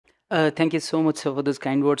Thank you so much, sir, for those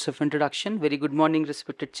kind words of introduction. Very good morning,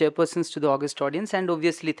 respected chairpersons, to the august audience, and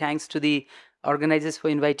obviously thanks to the organizers for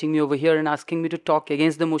inviting me over here and asking me to talk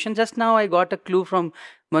against the motion. Just now, I got a clue from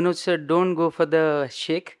Manoj sir, don't go for the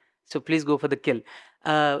shake, so please go for the kill.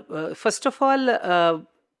 First of all,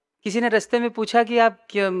 किसी ने रास्ते में पूछा कि आप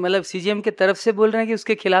मतलब CGM के तरफ से बोल रहे हैं कि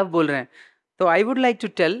उसके खिलाफ बोल रहे हैं, तो I would like to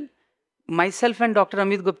tell my self and doctor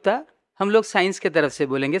Amit Gupta, हम लोग साइंस के तरफ से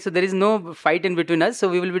बोलेंगे. सो there is no fight in between us, so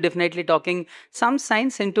we will be definitely talking some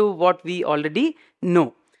science into what we already know.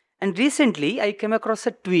 And recently, I came across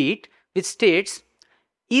a tweet which states,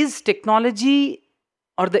 is technology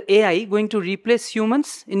or the AI going to replace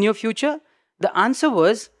humans in your future? The answer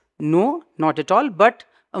was no, not at all. But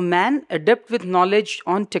a man adept with knowledge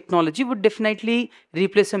on technology would definitely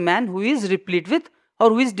replace a man who is replete with or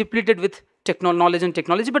who is depleted with knowledge and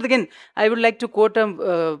technology. But again, I would like to quote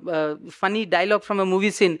a funny dialogue from a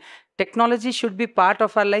movie scene. Technology should be part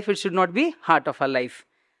of our life. It should not be heart of our life.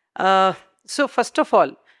 So first of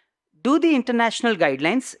all, do the international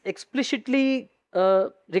guidelines explicitly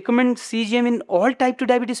recommend CGM in all type 2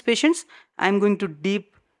 diabetes patients? I'm going to dig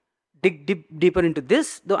deeper into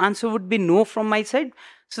this. The answer would be no from my side.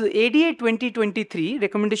 So the ADA 2023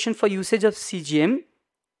 recommendation for usage of CGM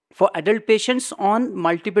for adult patients on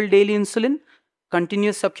multiple daily insulin,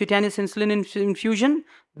 continuous subcutaneous insulin infusion,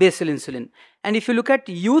 basal insulin. And if you look at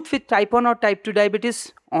youth with type 1 or type 2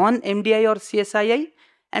 diabetes on MDI or CSII,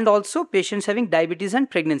 and also patients having diabetes and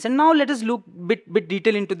pregnancy. And now let us look bit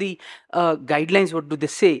detail into the guidelines. What do they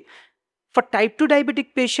say? For type 2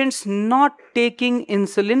 diabetic patients, not taking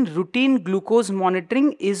insulin, routine glucose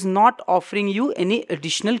monitoring is not offering you any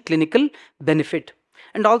additional clinical benefit.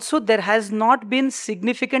 And also there has not been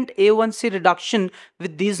significant A1C reduction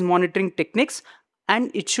with these monitoring techniques,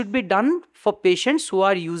 and it should be done for patients who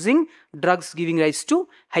are using drugs giving rise to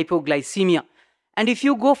hypoglycemia. And if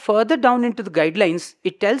you go further down into the guidelines,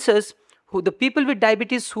 it tells us who the people with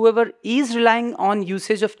diabetes, whoever is relying on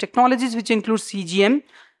usage of technologies which include CGM,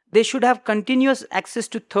 they should have continuous access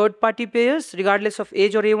to third-party payers regardless of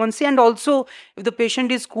age or A1C. And also, if the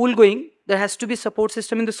patient is school-going, there has to be support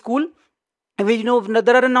system in the school. We know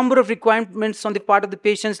there are a number of requirements on the part of the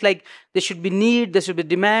patients, like there should be need, there should be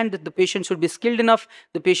demand, the patient should be skilled enough,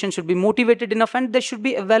 the patient should be motivated enough, and there should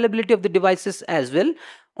be availability of the devices as well.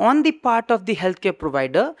 On the part of the healthcare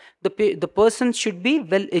provider, the person should be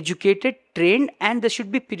well educated, trained, and there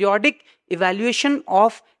should be periodic evaluation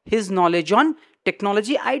of his knowledge on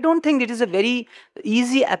technology. I don't think it is a very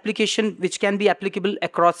easy application which can be applicable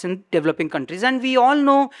across in developing countries. And we all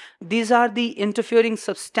know these are the interfering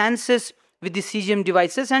substances with the CGM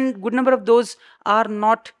devices, and good number of those are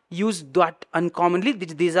not used that uncommonly.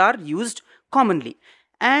 These are used commonly.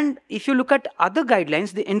 And if you look at other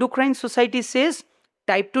guidelines, the Endocrine Society says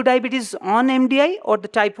type 2 diabetes on MDI or the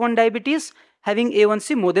type 1 diabetes having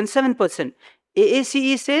A1C more than 7%.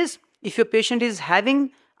 AACE says if your patient is having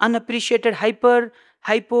unappreciated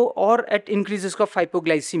hypo or at increased risk of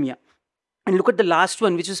hypoglycemia. And look at the last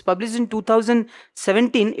one, which was published in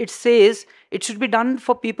 2017. It says it should be done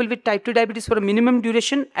for people with type 2 diabetes for a minimum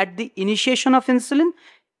duration at the initiation of insulin,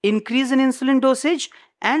 increase in insulin dosage,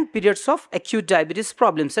 and periods of acute diabetes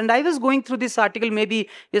problems. And I was going through this article, maybe,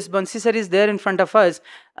 yes, Bansi sir is there in front of us.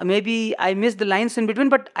 Maybe I missed the lines in between,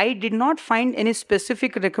 but I did not find any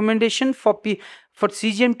specific recommendation for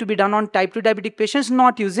CGM to be done on type 2 diabetic patients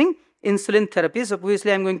not using insulin therapies.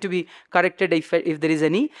 Obviously, I'm going to be corrected if there is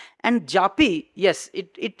any. And JAPI, yes,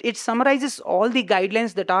 it summarizes all the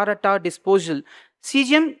guidelines that are at our disposal.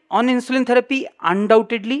 CGM on insulin therapy,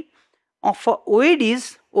 undoubtedly. For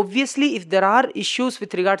OADs, obviously, if there are issues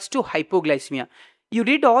with regards to hypoglycemia, you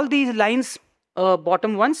read all these lines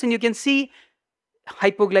bottom ones and you can see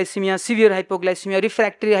hypoglycemia, severe hypoglycemia,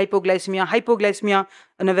 refractory hypoglycemia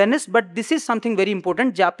unawareness. But this is something very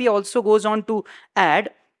important. JAPI also goes on to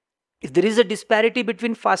add, if there is a disparity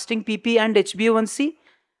between fasting PP and HbA1c,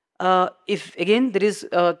 if again there is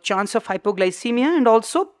a chance of hypoglycemia, and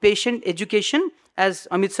also patient education, as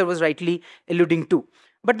Amit sir was rightly alluding to.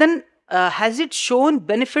 But then has it shown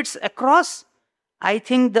benefits across? I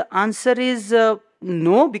think the answer is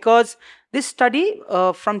no, because this study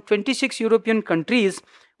from 26 European countries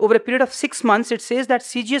over a period of 6 months, it says that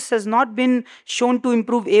CGS has not been shown to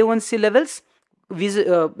improve A1C levels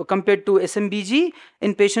compared to SMBG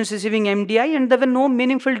in patients receiving MDI, and there were no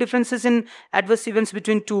meaningful differences in adverse events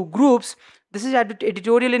between two groups. This is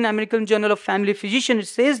editorial in American Journal of Family Physician. It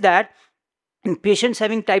says that in patients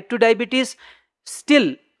having type 2 diabetes,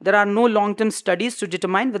 still there are no long-term studies to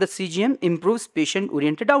determine whether CGM improves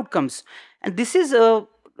patient-oriented outcomes. And this is a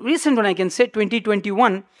recent one, I can say,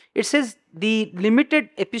 2021. It says the limited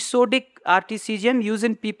episodic RT-CGM used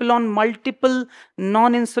in people on multiple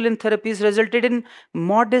non-insulin therapies resulted in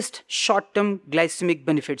modest short-term glycemic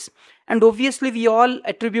benefits. And obviously, we all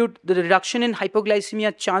attribute the reduction in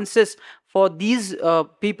hypoglycemia chances for these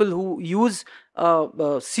people who use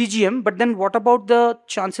CGM. But then what about the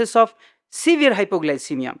chances of severe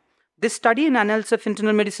hypoglycemia? This study in Annals of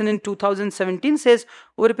Internal Medicine in 2017 says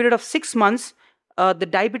over a period of 6 months, the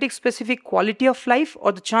diabetic specific quality of life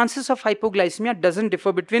or the chances of hypoglycemia doesn't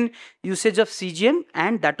differ between usage of CGM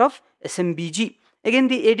and that of SMBG. Again,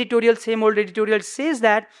 the editorial, same old editorial, says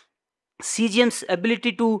that CGM's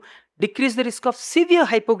ability to decrease the risk of severe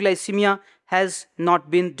hypoglycemia has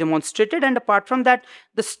not been demonstrated. And apart from that,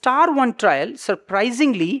 the STAR-1 trial,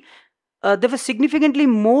 surprisingly, there were significantly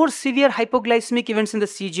more severe hypoglycemic events in the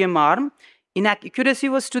CGM arm. Inaccuracy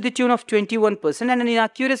was to the tune of 21%, and an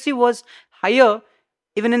inaccuracy was higher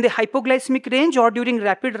even in the hypoglycemic range or during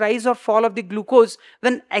rapid rise or fall of the glucose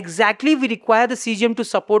when exactly we require the CGM to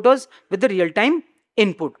support us with the real-time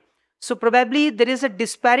input. So probably there is a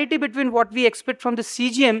disparity between what we expect from the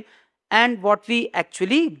CGM and what we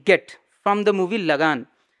actually get from the movie Lagan.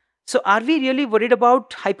 So are we really worried about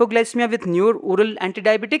hypoglycemia with newer oral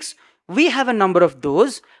antidiabetics? We have a number of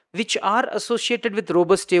those which are associated with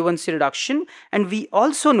robust A1C reduction, and we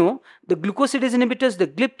also know the glucosidase inhibitors, the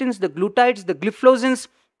gliptins, the glutides, the gliflozins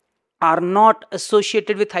are not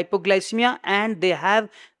associated with hypoglycemia, and they have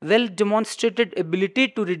well demonstrated ability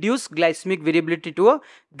to reduce glycemic variability to a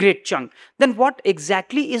great chunk. Then what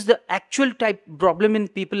exactly is the actual type problem in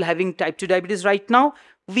people having type 2 diabetes right now?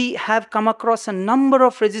 We have come across a number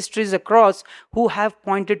of registries across who have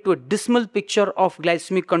pointed to a dismal picture of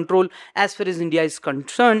glycemic control as far as India is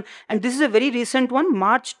concerned. And this is a very recent one,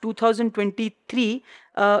 March 2023,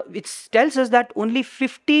 which tells us that only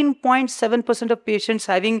 15.7% of patients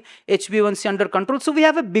having HbA1c under control. So we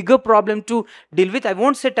have a bigger problem to deal with. I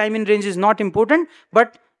won't say time in range is not important,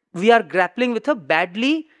 but we are grappling with a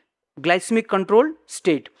badly glycemic control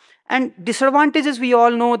state. And disadvantages, we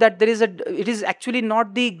all know that it is actually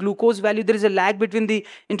not the glucose value. There is a lag between the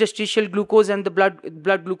interstitial glucose and the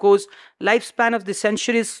blood glucose. Lifespan of the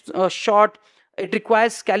sensor is short. It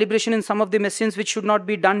requires calibration in some of the machines, which should not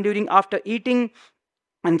be done after eating.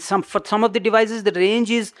 And for some of the devices, the range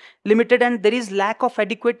is limited, and there is lack of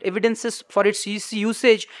adequate evidences for its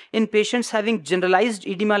usage in patients having generalized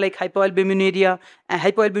edema like hypoalbuminuria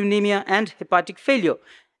and hepatic failure.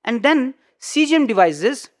 And then CGM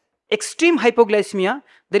devices, extreme hypoglycemia,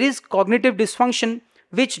 there is cognitive dysfunction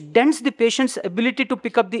which dents the patient's ability to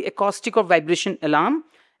pick up the acoustic or vibration alarm.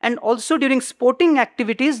 And also during sporting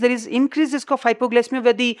activities, there is increased risk of hypoglycemia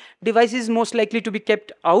where the device is most likely to be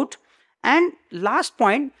kept out. And last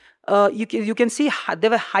point, you can see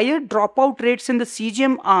there were higher dropout rates in the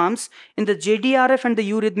CGM arms in the JDRF and the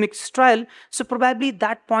Eurythmics trial. So probably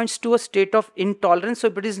that points to a state of intolerance. So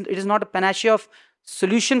it is not a panacea of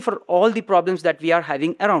solution for all the problems that we are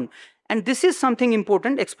having around. And this is something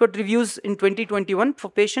important. Expert reviews in 2021 for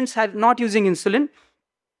patients not using insulin.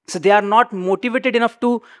 So they are not motivated enough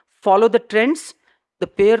to follow the trends. The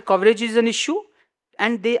payer coverage is an issue,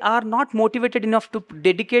 and they are not motivated enough to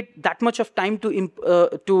dedicate that much of time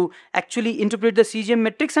to actually interpret the CGM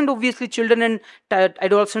metrics. And obviously children and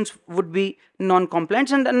adolescents would be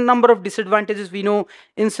non-compliant, and a number of disadvantages. We know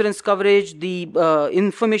insurance coverage, the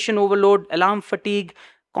information overload, alarm fatigue,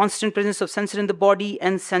 constant presence of sensor in the body,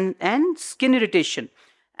 and skin irritation.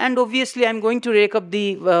 And obviously I'm going to rake up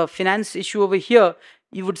the finance issue over here.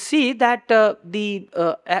 You would see that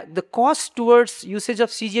the cost towards usage of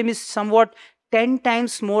CGM is somewhat 10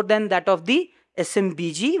 times more than that of the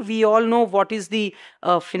SMBG. We all know what is the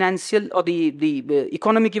financial or the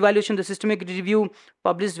economic evaluation, the systemic review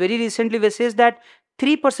published very recently, which says that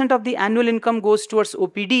 3% of the annual income goes towards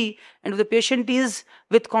OPD, and if the patient is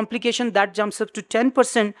with complication, that jumps up to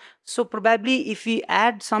 10%. So probably if we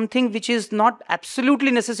add something which is not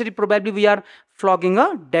absolutely necessary, probably we are flogging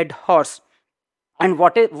a dead horse. And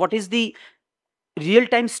what is the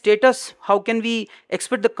real-time status? How can we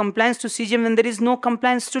expect the compliance to CGM when there is no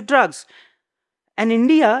compliance to drugs? And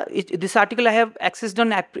India, this article I have accessed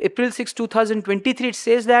on April 6, 2023, it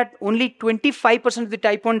says that only 25% of the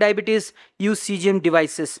type 1 diabetes use CGM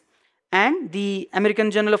devices. And the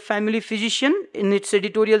American Journal of Family Physician in its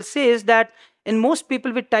editorial says that in most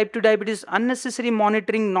people with type 2 diabetes, unnecessary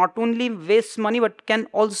monitoring not only wastes money but can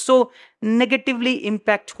also negatively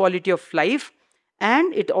impact quality of life.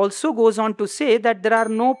 And it also goes on to say that there are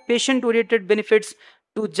no patient-oriented benefits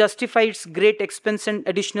to justify its great expense and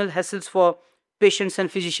additional hassles for patients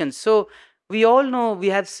and physicians. So we all know, we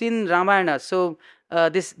have seen Ramayana. So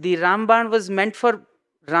the Ramban was meant for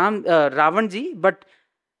Ravanji, but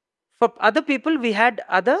for other people we had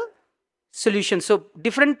other solution. So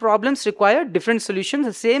different problems require different solutions.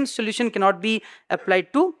 The same solution cannot be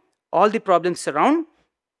applied to all the problems around.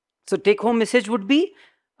 So take home message would be,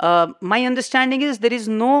 my understanding is there is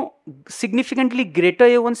no significantly greater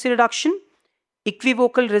A1C reduction.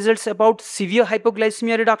 Equivocal results about severe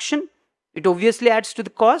hypoglycemia reduction. It obviously adds to the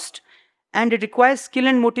cost, and it requires skill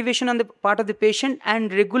and motivation on the part of the patient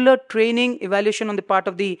and regular training evaluation on the part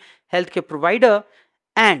of the healthcare provider.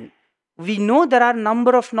 And we know there are a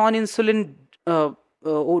number of non-insulin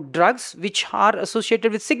drugs which are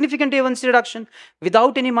associated with significant A1C reduction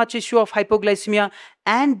without any much issue of hypoglycemia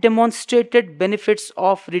and demonstrated benefits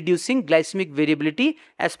of reducing glycemic variability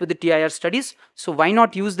as per the TIR studies. So why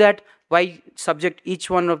not use that? Why subject each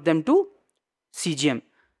one of them to CGM?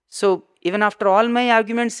 So even after all my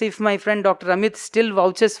arguments, if my friend Dr. Amit still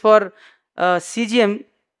vouches for CGM,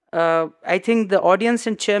 I think the audience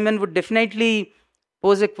and chairman would definitely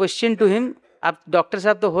pose a question to him. Aap doctor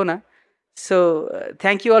sahab to ho na? So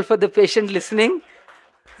thank you all for the patient listening.